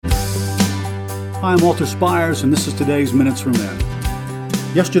Hi, I'm Walter Spires, and this is today's Minutes from Men.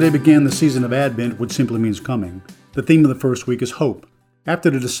 Yesterday began the season of Advent, which simply means coming. The theme of the first week is hope.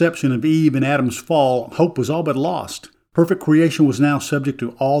 After the deception of Eve and Adam's fall, hope was all but lost. Perfect creation was now subject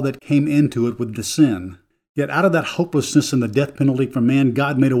to all that came into it with the sin. Yet out of that hopelessness and the death penalty for man,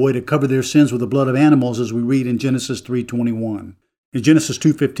 God made a way to cover their sins with the blood of animals, as we read in Genesis 3:21. In Genesis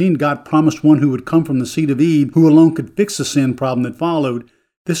 2:15, God promised one who would come from the seed of Eve, who alone could fix the sin problem that followed.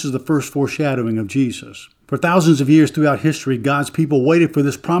 This is the first foreshadowing of Jesus. For thousands of years throughout history, God's people waited for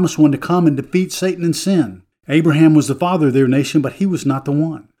this promised one to come and defeat Satan and sin. Abraham was the father of their nation, but he was not the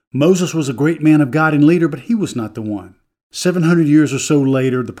one. Moses was a great man of God and leader, but he was not the one. 700 years or so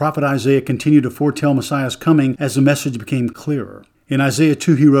later, the prophet Isaiah continued to foretell Messiah's coming as the message became clearer. In Isaiah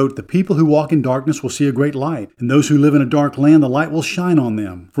 2, he wrote, "The people who walk in darkness will see a great light, and those who live in a dark land, the light will shine on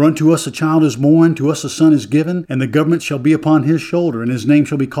them. For unto us a child is born, to us a son is given, and the government shall be upon his shoulder, and his name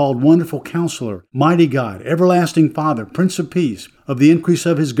shall be called Wonderful Counselor, Mighty God, Everlasting Father, Prince of Peace. Of the increase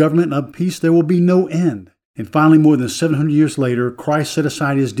of his government and of peace there will be no end." And finally, more than 700 years later, Christ set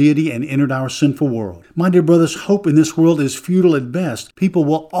aside his deity and entered our sinful world. My dear brothers, hope in this world is futile at best. People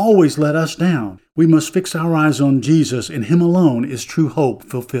will always let us down. We must fix our eyes on Jesus, and him alone is true hope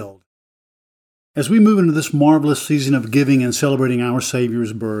fulfilled. As we move into this marvelous season of giving and celebrating our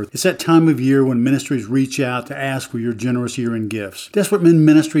Savior's birth, it's that time of year when ministries reach out to ask for your generous year-end gifts. Desperate Men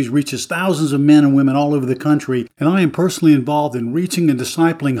Ministries reaches thousands of men and women all over the country, and I am personally involved in reaching and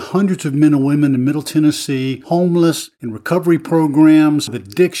discipling hundreds of men and women in Middle Tennessee, homeless, in recovery programs,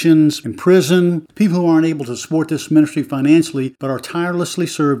 addictions, in prison, people who aren't able to support this ministry financially but are tirelessly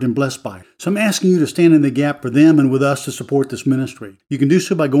served and blessed by it. So I'm asking you to stand in the gap for them and with us to support this ministry. You can do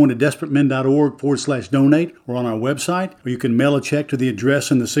so by going to desperatemen.org/donate or on our website, or you can mail a check to the address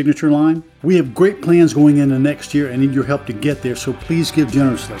in the signature line. We have great plans going into next year and need your help to get there, so please give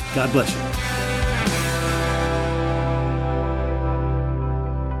generously. God bless you.